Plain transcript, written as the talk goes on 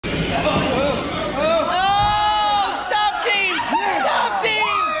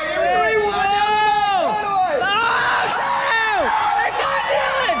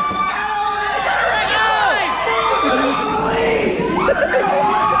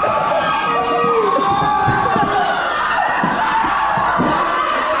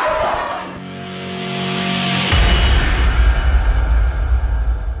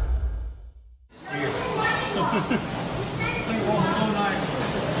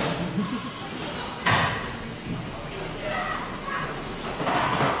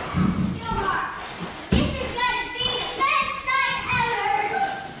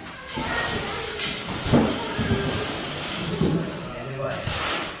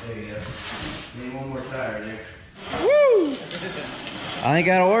Need one more tire there. Woo! I think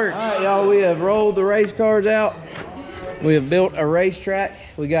that'll work. All right, y'all, we have rolled the race cars out. We have built a racetrack.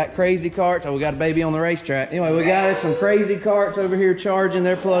 We got crazy carts. Oh, we got a baby on the racetrack. Anyway, we got us some crazy carts over here charging.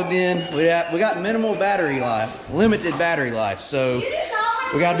 They're plugged in. We got minimal battery life, limited battery life. So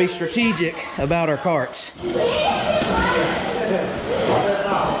we got to be strategic about our carts.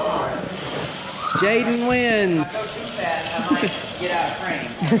 Jaden wins. Get out of frame.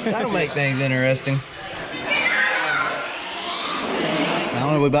 That'll make things interesting. I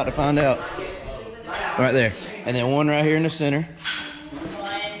don't know. We're about to find out. Right there. And then one right here in the center.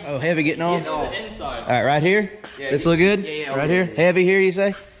 Oh, heavy getting off? All right, right here? Yeah, this look good? Yeah, right here? Heavy here, you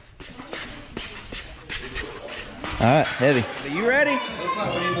say? All right, heavy. Are you ready? Looks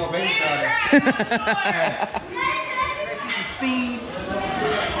like we need more baby powder. Speed.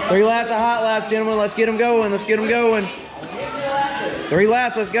 3 laps of hot laps, gentlemen. Let's get them going. Let's get them going. 3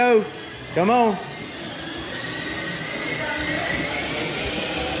 laps, let's go. Come on.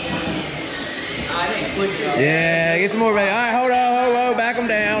 Yeah, get some more, baby. All right, hold on, back them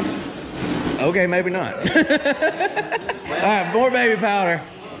down. Okay, maybe not. All right, more baby powder.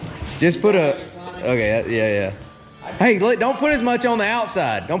 Just put a, okay, yeah. Hey, look, don't put as much on the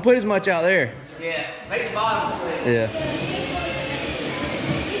outside. Don't put as much out there. Yeah, make the bottom slip. Yeah.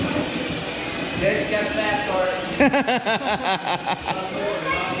 Jesse got the fast start.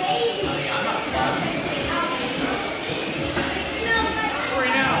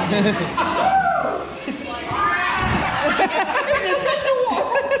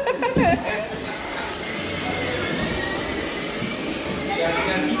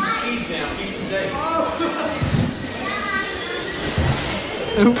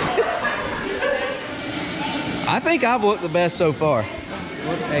 I think I've looked the best so far.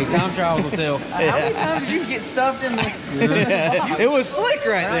 Hey, time trial will tell. How many times did you get stuffed in the box? It was slick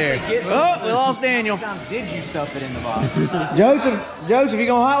right there. Oh, we lost Daniel. How many times did you stuff it in the box? Joseph, you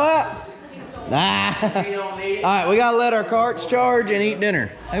gonna hot lap? Nah. All right, we gotta let our carts charge and eat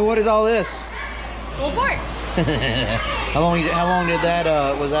dinner. Hey, what is all this? Pulled pork. How long did that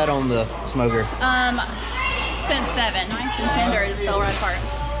was that on the smoker? Since 7. Nice and tender, it just fell right apart.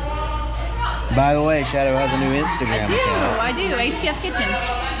 By the way, Shadow has a new Instagram account. I do. HTF Kitchen.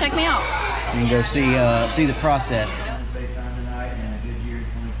 Check me out. You can go see the process.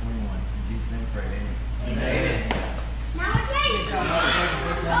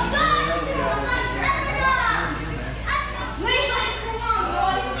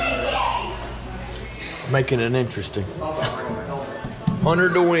 Making it interesting.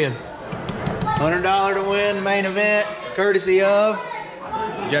 100 to win. $100 to win, main event, courtesy of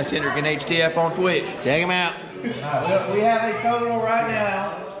Jesse Hendrick and HTF on Twitch. Check him out. We have a total right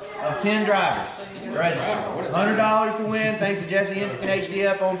now of 10 drivers registered. $100 to win, thanks to Jesse Hendrick and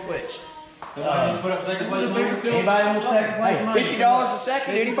HTF on Twitch. Anybody want second place money? $50 a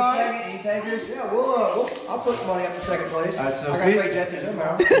second, anybody? Any takers? Yeah, I'll put the money up for second place. All right, so I gotta play Jesse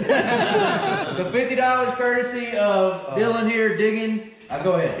somehow. So $50 courtesy of Dylan here digging.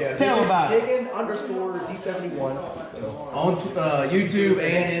 Go ahead. Yeah, Tell him about it. Diggin_Z71. So. On YouTube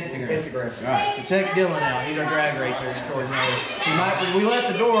and Instagram. Instagram. All right, so check Dylan out. He's our drag racer coordinator. We left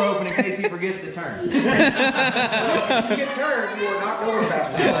the door open in case he forgets to turn. If you get turned, you are not going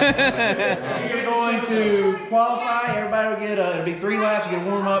fast enough. You're going to qualify. Everybody will get, it'll be 3 laps. You get a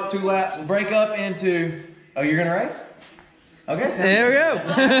warm up, 2 laps. We'll break up into, oh, you're going to race? Okay, so there we go.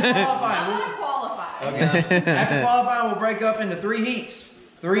 Qualify. Okay. After qualifying, we'll break up into 3 heats.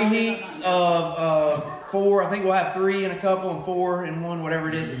 3 heats of 4. I think we'll have 3 in a couple and 4 in one, whatever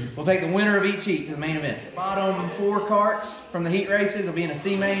it is. We'll take the winner of each heat to the main event. Bottom 4 carts from the heat races will be in a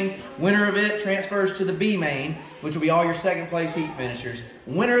C main. Winner of it transfers to the B main, which will be all your second place heat finishers.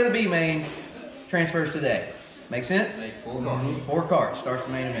 Winner of the B main transfers to the A. Make sense? 4 carts. 4 carts starts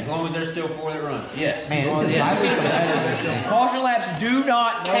the main event. As long as there's still 4 that runs. Yes. Man, this is highly competitive. Caution laps do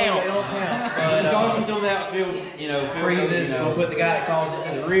not No, they count. don't count. But caution comes out field, Freezes. We'll put the guy that calls it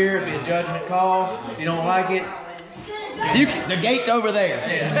to the rear. It'll be a judgment call. If you don't like it, the gate's over there.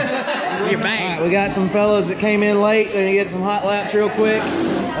 yeah. You're bang. Right, we got some fellows that came in late. They're gonna get some hot laps real quick.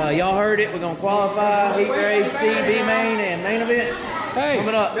 Y'all heard it. We're gonna qualify, heat race, C, B main, and main event. Hey,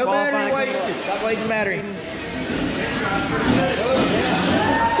 coming up. no battery Qualifying. Stop wasting battery.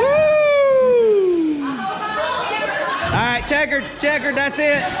 All right, checkered, that's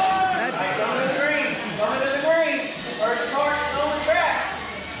it. That's it. Coming to the green. Coming to the green. First cart is on the track.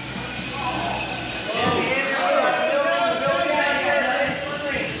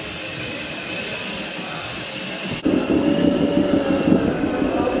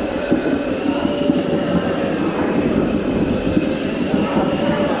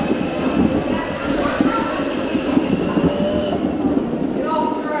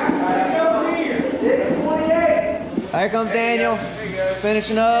 Here comes Daniel.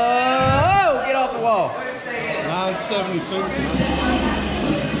 Finishing up. Oh, get off the wall.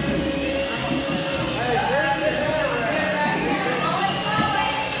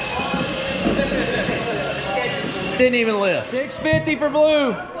 Didn't even lift. 650 for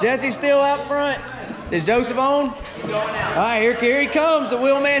blue. Jesse's still out front. Is Joseph on? All right, here he comes, the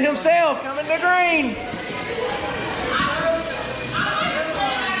wheelman himself, coming to green.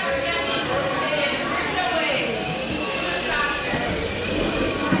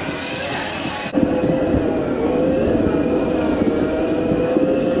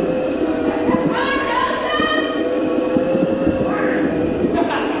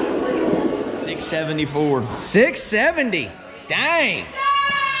 $674. 670. Dang.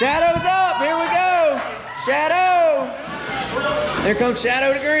 Shadow's up. Here we go. Shadow. There comes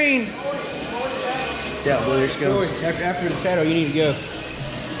Shadow to green. Watch out, Blue. Here she goes. After the shadow, you need to go.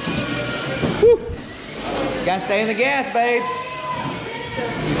 Woo. Gotta stay in the gas, babe.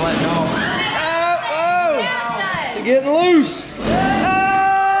 Keep letting off. Oh. She's getting loose. Oh.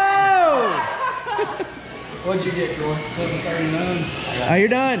 What'd you get, Troy? 739. Oh, you're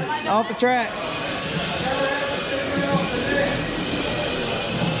done. Off the track.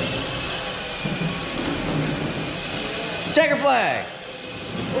 Checker flag.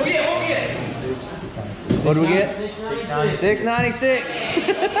 What do we get? What do we get? 696.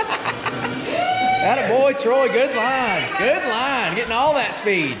 Atta boy, Troy. Good line. Good line. Getting all that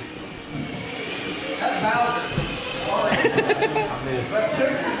speed.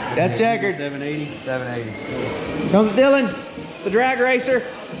 That's checkered. 780. 780. Comes Dylan, the drag racer.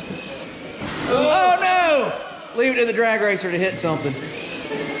 Oh no! Leave it to the drag racer to hit something.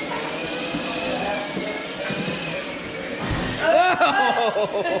 Oh!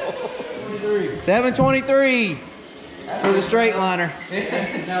 723 for the straight liner.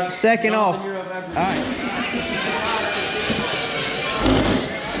 Second off. All right.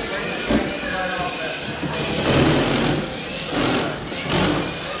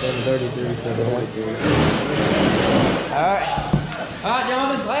 All right,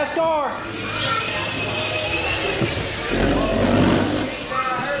 gentlemen, last car.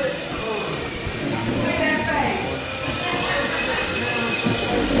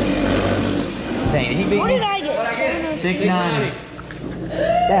 dang, did he beat What me? did I get? 690.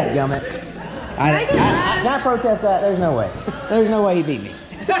 Dadgummit. Can I protest that? There's no way. There's no way he beat me.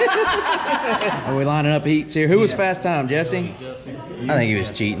 Are we lining up heats here? Who was fast time, Jesse? I think he was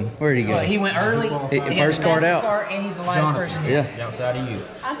cheating. Where did he go? He went early. He first card out. And he's the last person. Yeah. Outside of you.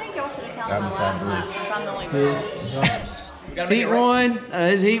 I think y'all should have counted my last lap since I'm the only girl. Heat one.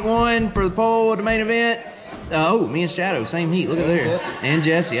 His heat one for the pole at the main event. Oh, me and Shadow, same heat. Look at there. And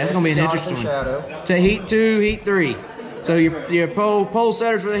Jesse. That's going to be an interesting one. To heat two, heat three. So your pole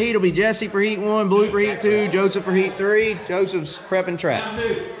setters for the heat will be Jesse for heat one, Blue for heat two, Joseph for heat three. Joseph's prepping track.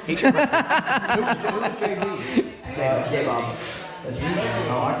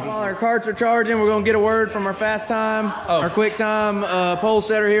 While our carts are charging, we're going to get a word from our fast time, our quick time pole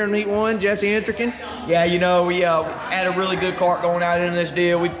setter here in heat one, Jesse Entrican. Yeah, you know, we had a really good cart going out in this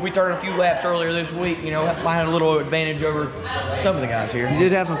deal. We turned a few laps earlier this week, you know, finding a little advantage over some of the guys here. You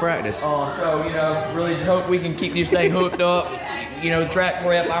did have some practice. So, you know, really hope we can keep this thing hooked up. You know, track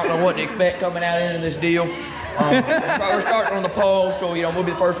prep, I don't know what to expect coming out into this deal. We're starting on the pole, so, you know, we'll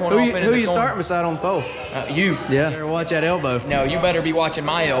be the first one off into the corner. Who you starting beside on the pole? You. Yeah. Better watch that elbow. No, you better be watching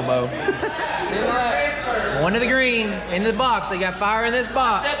my elbow. One to the green, in the box. They got fire in this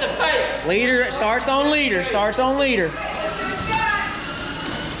box. Leader, starts on leader, starts on leader.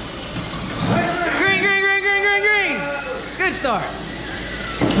 Green, green, green, green, green, green. Good start.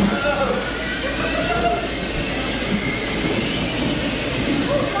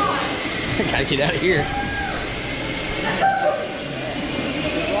 Gotta get out of here.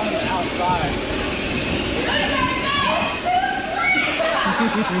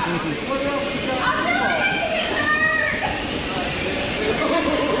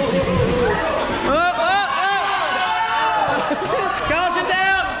 Caution's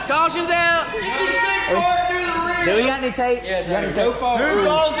out! Caution's out! Do we got any tape? Yeah, you got any so tape? far. Who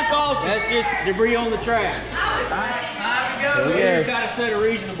calls the caution? That's just debris on the track. We've got to set a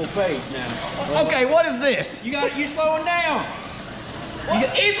reasonable pace now. Okay, what is this? You slowing down.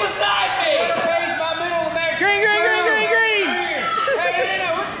 He's beside me! Pace by middle of the back. Green, green, green, green, green!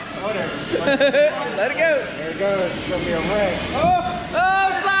 Whatever. Let it go. There it goes. It's going to be a wreck.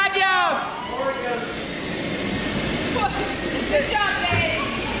 Oh, slide job! Good job, babe.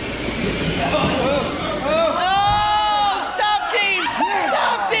 Oh, stuffed him!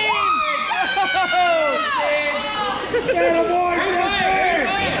 Stuffed him! Get him, boy!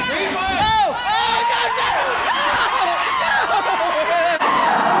 Jesse! Oh, oh, no, no!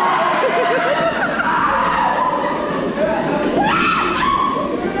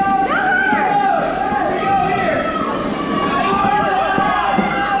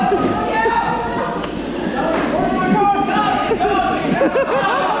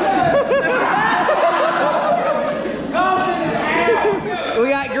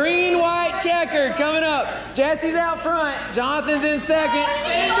 record coming up. Jesse's out front. Jonathan's in second.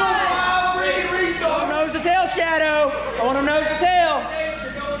 Oh, nose to tail shadow. I want him nose to tail.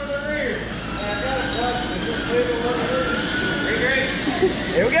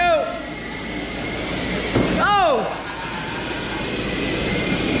 Here we go. Oh!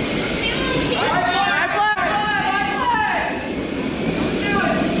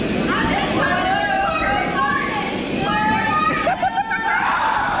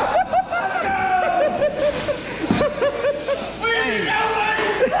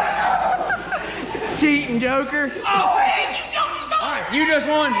 Cheating, Joker. Oh, hey, you jumped the start. All right, you just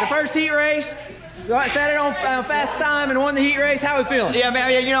won the first heat race. Set it on fast time and won the heat race. How we feeling? Yeah,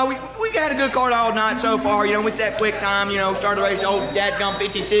 man, you know, we had a good card all night so far. You know, with that quick time, you know, started the race, old dadgum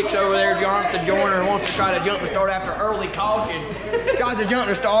 56 over there, Jonathan Joyner wants to try to jump the start after early caution. Tries to jump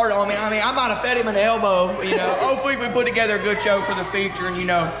the start on me. I mean, I might have fed him an elbow, you know. Hopefully we put together a good show for the feature and, you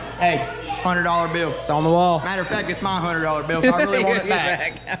know, hey, $100 bill. It's on the wall. Matter of fact, it's my $100 bill, so I really want it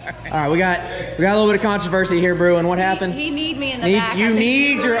back. All right, we got a little bit of controversy here, brewing. What happened? He need me in the back. You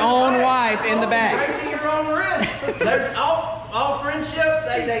need your own wife in the back. Racing your own risk. There's all friendships,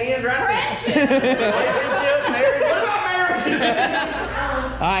 they end right Friendship. Relationships, marriage. What about marriage?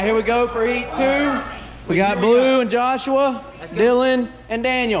 All right, here we go for heat 2. We got Blue and Joshua, Dylan and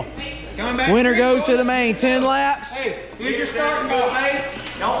Daniel. Coming back. Winner goes to the main. 10 laps. Hey, here's your starting block.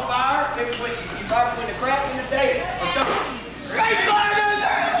 Don't fire. You fire between the crack and the tape. Let's go.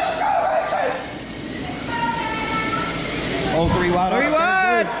 Oh, 3 wide. 3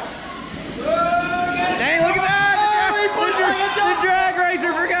 wide. Dang, look at that. The drag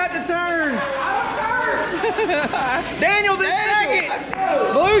racer forgot to turn. Daniel's in second.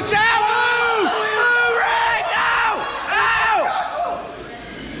 Blue shot. Blue right. Oh.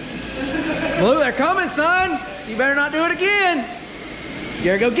 Blue, they're coming, son. You better not do it again. You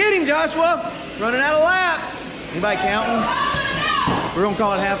gotta go get him, Joshua. Running out of laps. Anybody counting? We're gonna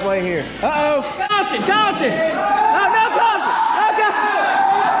call it halfway here. Uh-oh. Caution, caution. No, no caution. No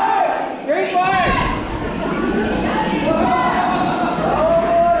caution. Green flag.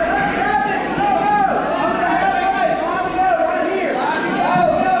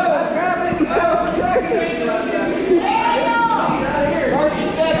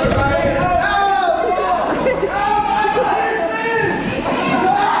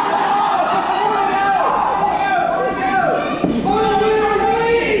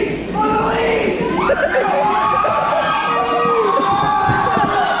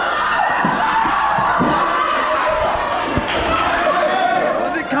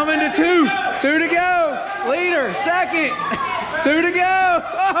 Two to go. Leader, second. 2 to go.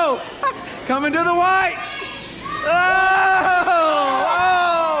 Oh, coming to the white. Oh,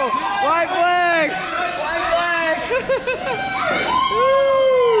 oh, white flag. White flag.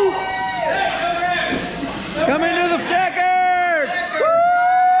 Coming to the checkered.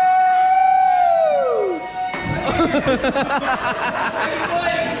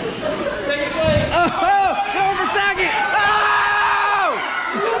 Oh, going for second.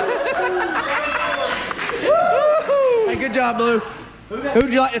 Hey, good job, Blue.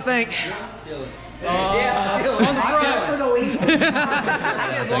 Who'd you like to thank? Yeah, for the lead.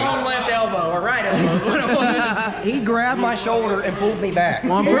 Long left elbow or right elbow. He grabbed my shoulder and pulled me back.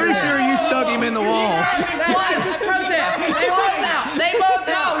 Well, I'm pretty sure you stuck him in the wall. Protest. They both out. They both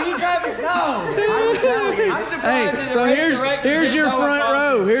out. He grabbed it. No. I'm surprised. Hey, so here's your front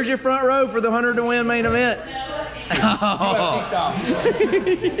row. Here's your front row for the 100 to win main event. You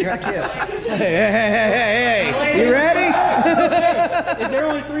got a kiss. Hey. You ready? Is there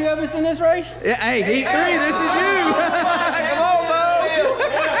only 3 of us in this race? Yeah, hey, heat 3, this is you. Come on, Bo.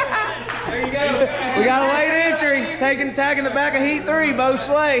 There you go. We got a late entry. Tagging the back of heat 3, Bo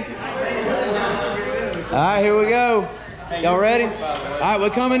Slay. All right, here we go. Y'all ready? All right, we're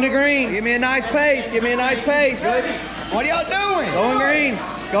coming to green. Give me a nice pace. Give me a nice pace. What are y'all doing? Going green.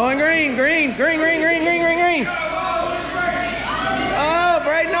 Going green. Green. Green, green, green, green, green, green. Oh,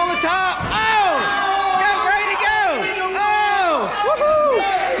 Braden on the top. Oh! Go, Brady, go! Oh! Woohoo!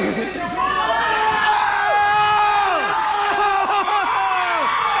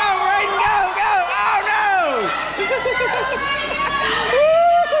 Oh, Braden, go, go! Oh, no!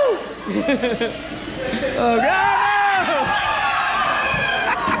 Oh, God,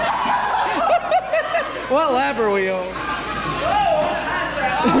 no! What lap are we on?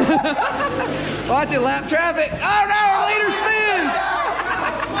 Watch it, lap traffic. Oh, no, our leader spins!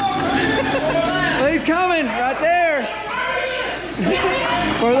 He's coming right there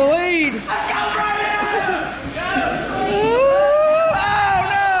for the lead. Oh,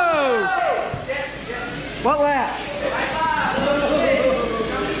 no! What lap?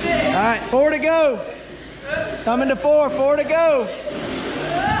 All right, 4 to go. Coming to 4, 4 to go. For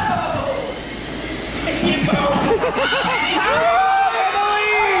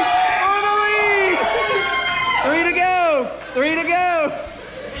the lead! 3 to go, 3 to go.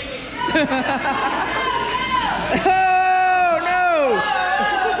 Oh no!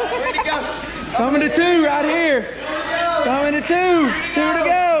 Coming to 2 right here. Coming to 2, 2 to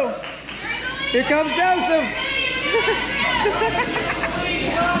go. Here comes Joseph.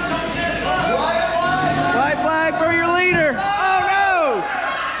 White flag for your leader. Oh no!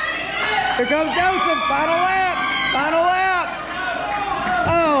 Here comes Joseph. Final lap. Final lap.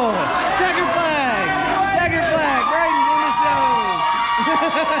 Oh, checker flag. Checker flag. Braden's in the show.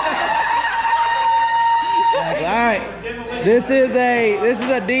 All right. This is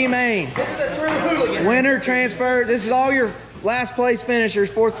a D main. This is a true hooligan. Winner transfer. This is all your last place finishers,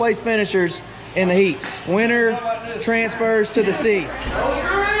 4th place finishers in the heats. Winner transfers to the C.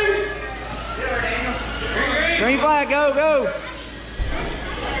 Green flag, go, go.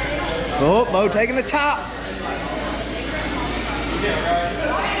 Oh, Bo taking the top.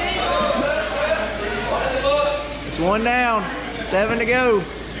 It's 1 down, 7 to go.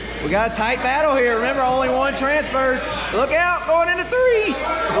 We got a tight battle here. Remember, only 1 transfers. Look out, going into 3.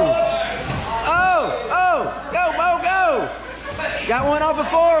 Oh, go, Bo, go. Got 1 off of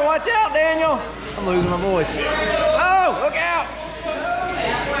 4. Watch out, Daniel. I'm losing my voice. Oh, look out.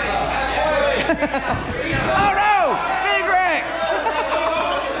 Oh no, big wreck.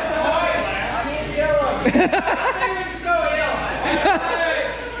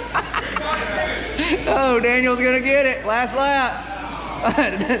 Oh, Daniel's gonna get it. Last lap.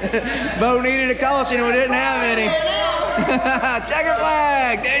 Bo needed a caution, we didn't have any. Checker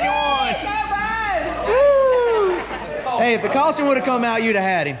flag, Daniel won. Woo. Hey, if the caution would have come out, you'd have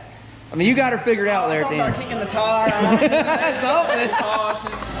had him. I mean, you got her figured out there at the end. Kicking the tire. Something.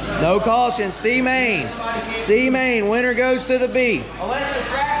 No caution. C main. C main. Winner goes to the B. Unless the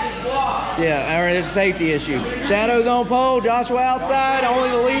track is blocked. Yeah, or it's a safety issue. Shadow's on pole. Joshua outside. Only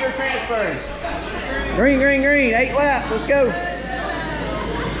the leader transfers. Green, green, green. 8 laps. Let's go.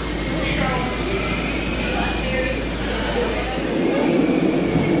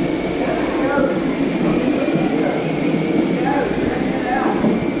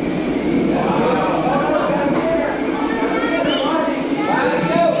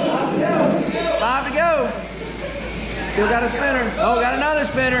 Still got a spinner. Oh, got another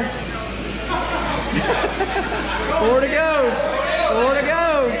spinner. 4 to go. 4 to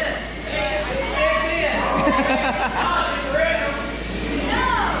go.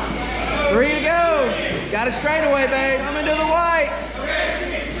 3 to go. Got a straightaway, babe. Coming to the white.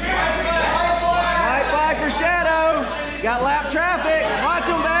 White flag for Shadow. Got lap traffic. Watch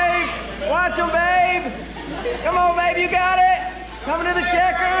him, babe. Watch him, babe. Come on, babe. You got it. Coming to the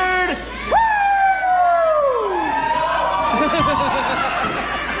checkered.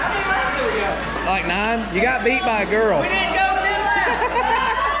 Like 9? You got beat by a girl. We didn't go 10 laps.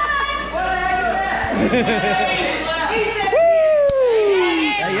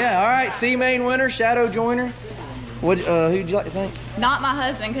 Yeah, all right. C main winner, Shadow joiner. What? Who'd you like to thank? Not my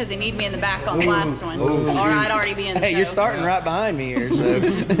husband, because he needed me in the back on the last one. Or I'd already be in the Hey, show. you're starting right behind me here, so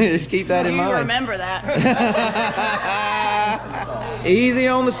just keep that in You mind. remember that. Easy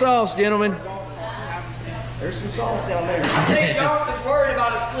on the sauce, gentlemen. There's some sauce down there. I think Jonathan's worried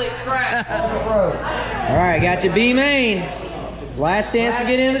about a slick track. All right, got your B main. Last chance to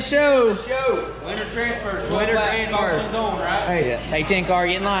get in the show. Winner transfer. Winner transfer. Zone, right? Hey, hey, 10 car,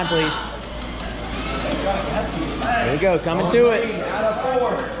 get in line, please. There we go, coming to it.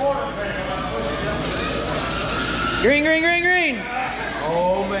 Green, green, green, green.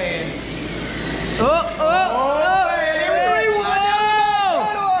 Oh, man. Oh, oh, oh.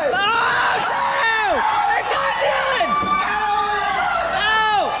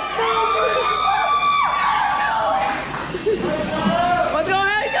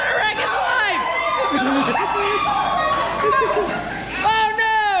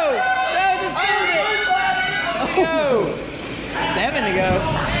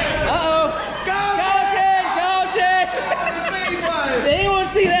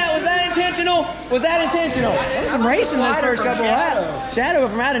 Was that intentional? There was some racing those first couple of laps. Shadow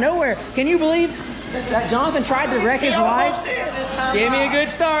from out of nowhere. Can you believe that Jonathan tried to wreck his life? Give me a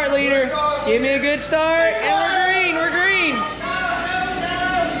good start, leader. Give me a good start. And we're green. We're green.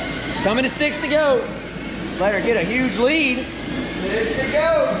 Coming to 6 to go. Let her get a huge lead. 6 to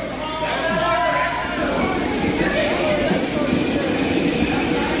go.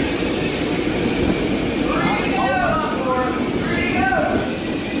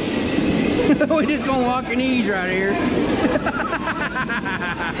 We're just gonna walk your knees right here.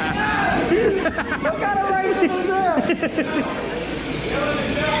 There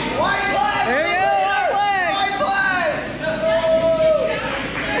you go, white flag.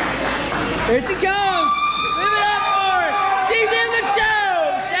 There she comes. Live it up for her. She's in the show.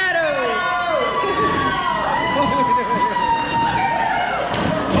 Shadow.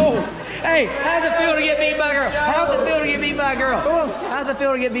 Oh, hey, how's it feel to get beat by a girl? How's it feel to get beat by a girl? How's it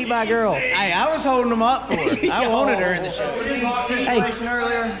feel to get beat by a girl? Hey, I was holding them up for her. I wanted her in the show. Situation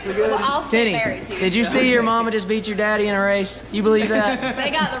earlier. Well, I'll stay Tenny, married to you. did you see your mama just beat your daddy in a race? You believe that?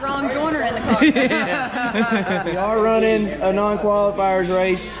 They got the wrong joiner in the car. We are running a non-qualifiers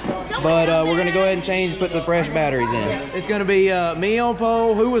race, but we're going to go ahead and put the fresh batteries in. It's going to be me on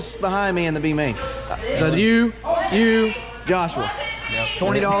pole. Who was behind me in the B main? So you, Joshua.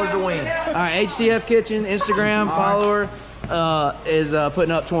 $20 to win. All right, HTF Kitchen, Instagram, follower is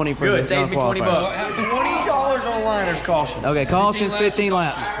putting up 20 for Good, the save me 20 non-qualifiers. bucks. $20 on liners caution. Okay, caution's 15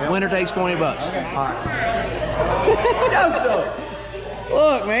 laps. Winner takes 20 bucks.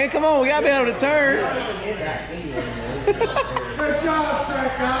 Look, man, come on, we gotta be able to turn. Good job,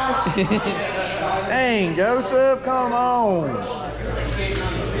 track guy. Dang, Joseph, come on.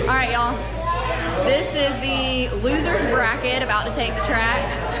 All right, y'all. This is the losers bracket about to take the track.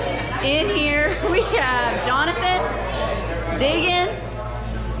 In here we have Jonathan, Diggin,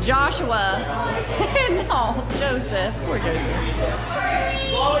 Joshua, and no, Joseph. Poor Joseph.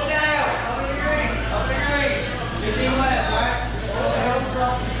 Slow it down. Up in the green. 15 laps, right?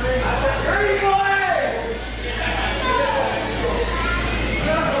 Green flag!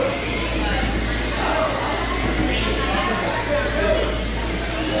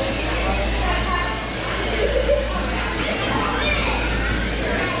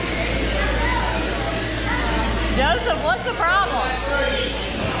 Joseph, what's the problem?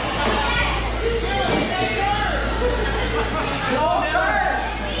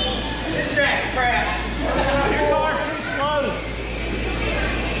 This track's crap. Your car's too slow.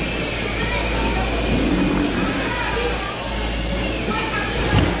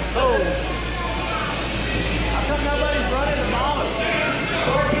 Oh. How come nobody's running the ball?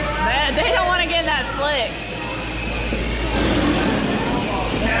 They don't want to get that slick.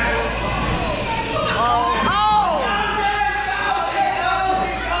 Oh.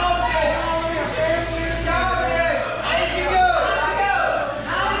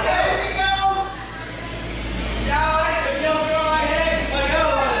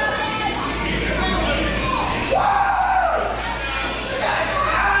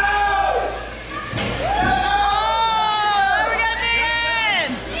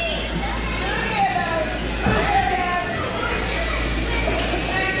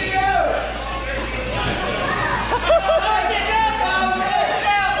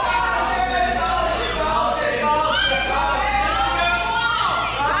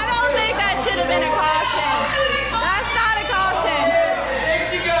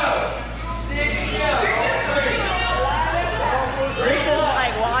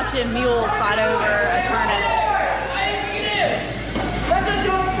 Mules fight over a tournament.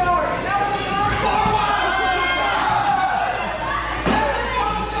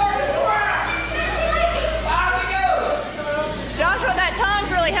 Joshua, that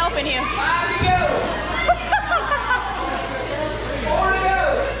tongue's really helping you.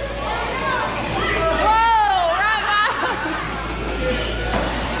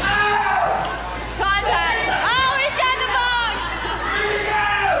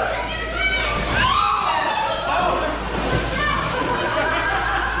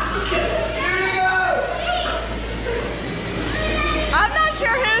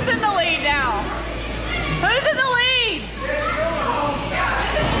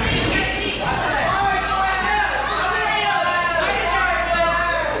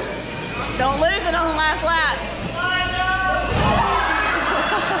 Don't lose it on the last lap.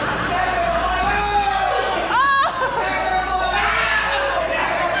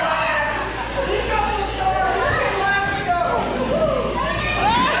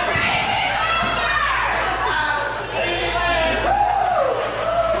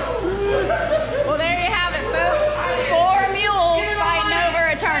 Well, there you have it, folks. 4 mules fighting over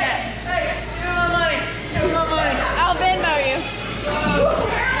a turnip. Hey, give me my money. Give me my money. I'll Venmo you.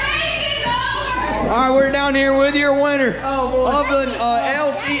 All right, we're down here with your winner of the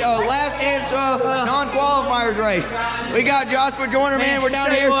LC last chance non-qualifiers race. We got Joshua Joyner, man. We're down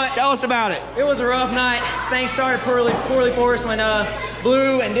here. Tell us about it. It was a rough night. Things started poorly for us when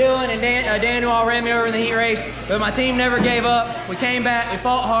Blue and Dylan and Daniel all ran me over in the heat race. But my team never gave up. We came back. We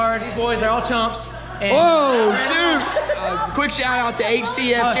fought hard. These boys, they're all chumps. And whoa, dude. Quick shout out to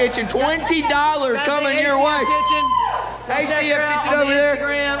HTF Kitchen. $20 coming your way. Kitchen. HTF Kitchen over there.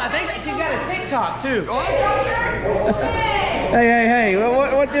 Instagram. I think She's got a TikTok too. Hey,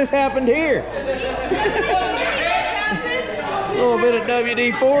 what just happened here? A little bit of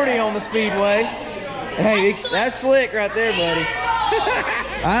WD-40 on the speedway. Hey, that's slick right there, buddy.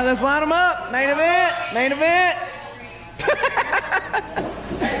 All right, let's line them up. Main event, main event.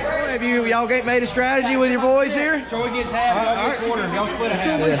 Have y'all made a strategy with your boys here? Troy gets half, y'all get quarter, y'all split a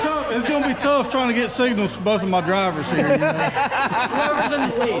half. It's gonna be tough trying to get signals from both of my drivers here. You know? Whoever's in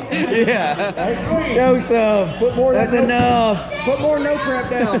the lead. Yeah. Show some. That's enough. Put more no prep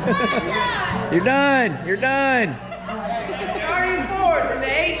down. You're done. You're done. Starting fourth from the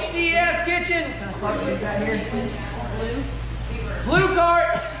HDF kitchen. Blue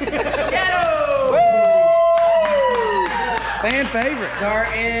cart, Shadow. Fan favorite. Start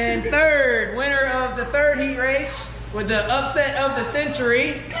in third, winner of the third heat race with the upset of the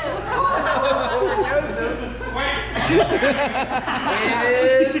century. Joseph.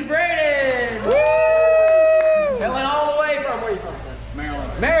 Is Braden. Hailing all the way from, where are you from, son?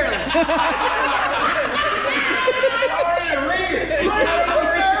 Maryland. Maryland. Going in the ringer.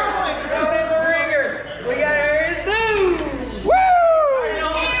 Going in the ringer. We got Aries Blue.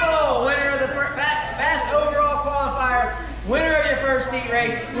 Winner of the best overall qualifier. Winner of your first heat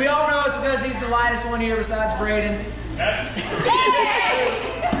race. We all know it's because he's the lightest one here besides Braden.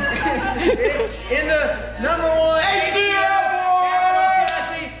 It's in the number one HDF boys!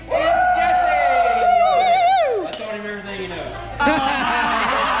 Jesse. It's Jesse! I taught him everything you know.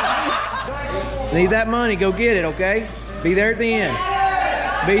 Need that money, go get it, okay? Be there at the end.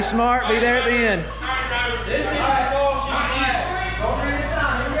 Be smart, be there at the end. This is my goal, she's black. Over this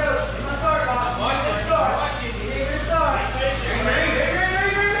time, here we go. In my start box. Watch it, Start. watch it. Here we start.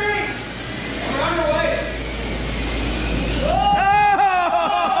 Green. I'm underway.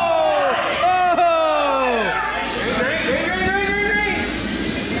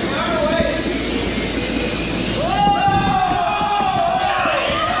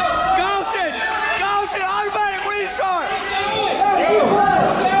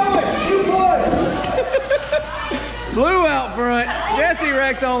 Blue out front. Jesse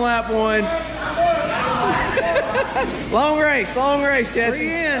Rex on lap one. Long race, Jesse. Three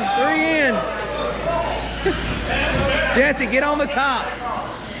in. Jesse, get on the top.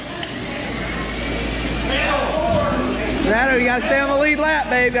 Shadow, you gotta stay on the lead lap,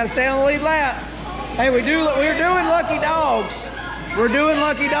 babe. Gotta stay on the lead lap. Hey, we're doing lucky dogs. We're doing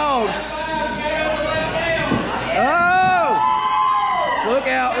lucky dogs. Oh! Look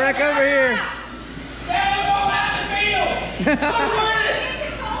out, wreck over here.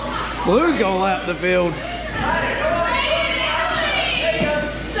 Blue's gonna lap the field.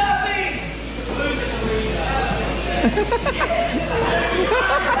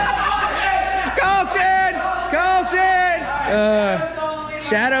 Caution!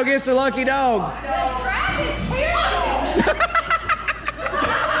 Shadow gets the lucky dog.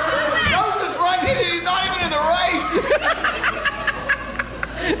 Joseph's right in it, he's not even in the race.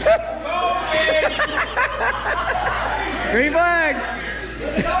 Green flag.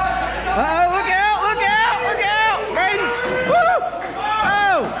 Uh-oh, look out. Braden. Woo!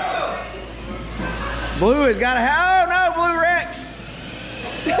 Oh! Blue has got a, oh no, Blue Rex.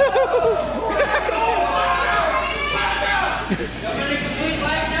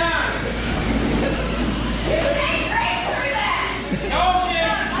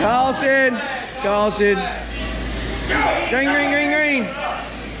 Caution. Green.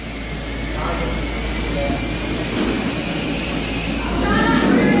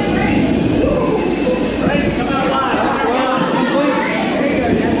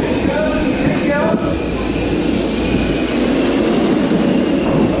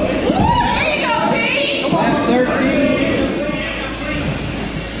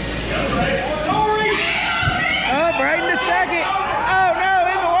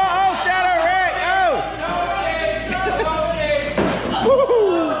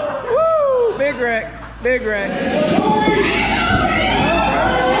 Big wreck.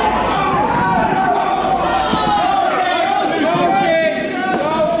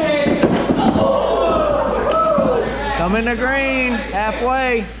 Coming to green,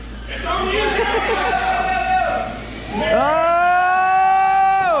 halfway. Oh!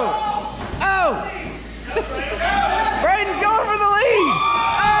 Braden's going for the lead.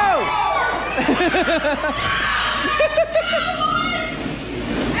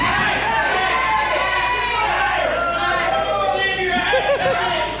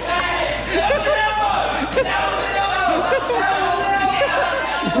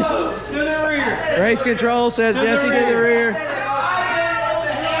 To the rear. Race control says Jesse to the rear.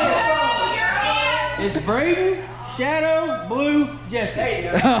 It's Braden, Shadow, Blue, Jesse.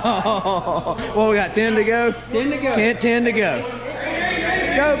 Well, we got 10 to go. 10 to go. 10 to go.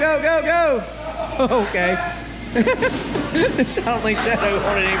 Go, go, go, go. Okay. I don't think Shadow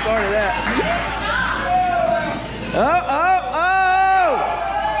wanted any part of that. Oh, oh, oh!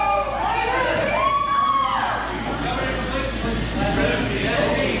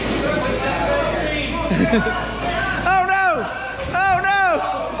 Oh no! Oh no!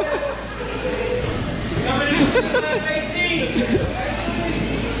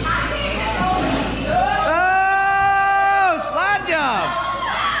 Oh, slide job!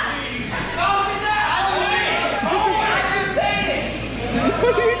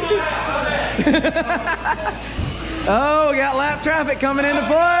 Oh, we got lap traffic coming into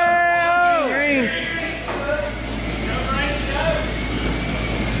play. Oh, green.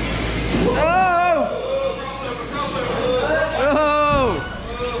 Oh! Oh!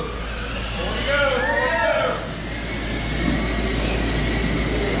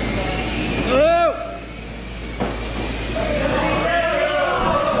 Oh!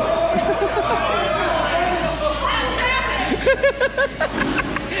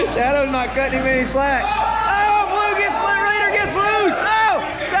 Shadow's not cutting him any slack. Oh, Blue gets, Raider gets loose. Oh,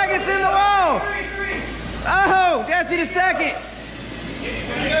 second's in the wall. Oh, Jesse to second.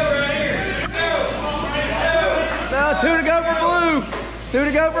 No, 2 to go for Blue. 2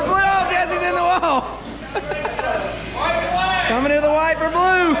 to go for Blue. Oh, Jesse's in the wall. Coming to the white for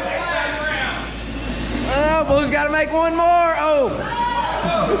Blue. Oh, Blue's got to make one more. Oh,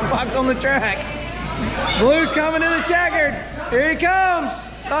 Fox on the track. Blue's coming to the checkered. Here he comes.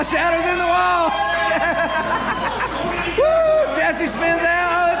 Oh, Shadow's in the wall. Woo, Jesse spins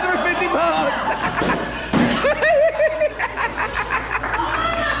out. Oh, it's for $50.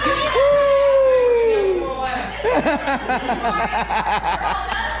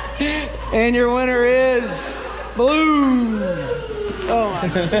 And your winner is Blue. Oh my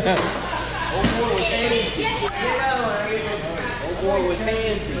God.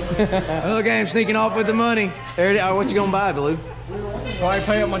 Look at him sneaking off with the money. There it is. Oh, what you gonna buy, Blue? Probably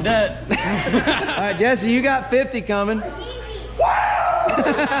pay up my debt. All right, Jesse, you got 50 coming.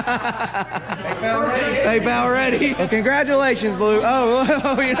 PayPal ready. Well, congratulations, Blue.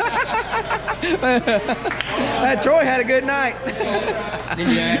 Oh, you know. Troy had a good night. Did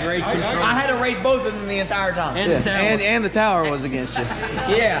you have race control? I had to race both of them the entire time. And the tower. And the tower was against you.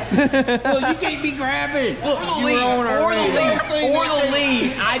 Yeah. Well, you can't be grabbing. Look, you were on our the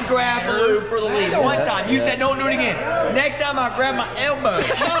lead. I'd grab Blue for the lead. One time, you said don't do it again. Next time, I grab my elbow.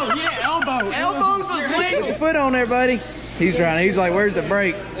 Oh, yeah, elbow. Elbows was Put legal. your foot on there, buddy. He's trying. He's like, where's the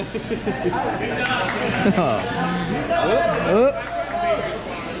brake?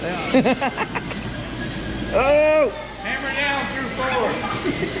 Oh! Hammer down through 4.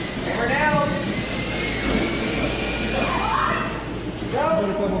 Hammer down.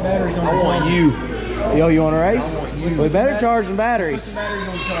 Batteries on I want you. Yo, you want to race? We better charge some batteries.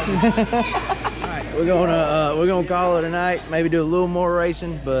 We're gonna call it a night. Maybe do a little more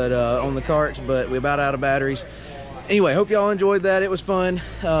racing, but on the carts. But we're about out of batteries. Anyway, hope y'all enjoyed that. It was fun.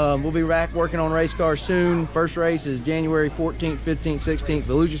 We'll be back working on race cars soon. First race is January 14th, 15th, 16th,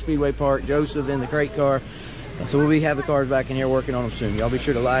 Volusia Speedway Park. Joseph in the crate car. So we'll have the cars back in here working on them soon. Y'all be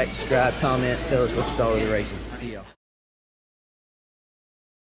sure to like, subscribe, comment, tell us what you thought of the racing.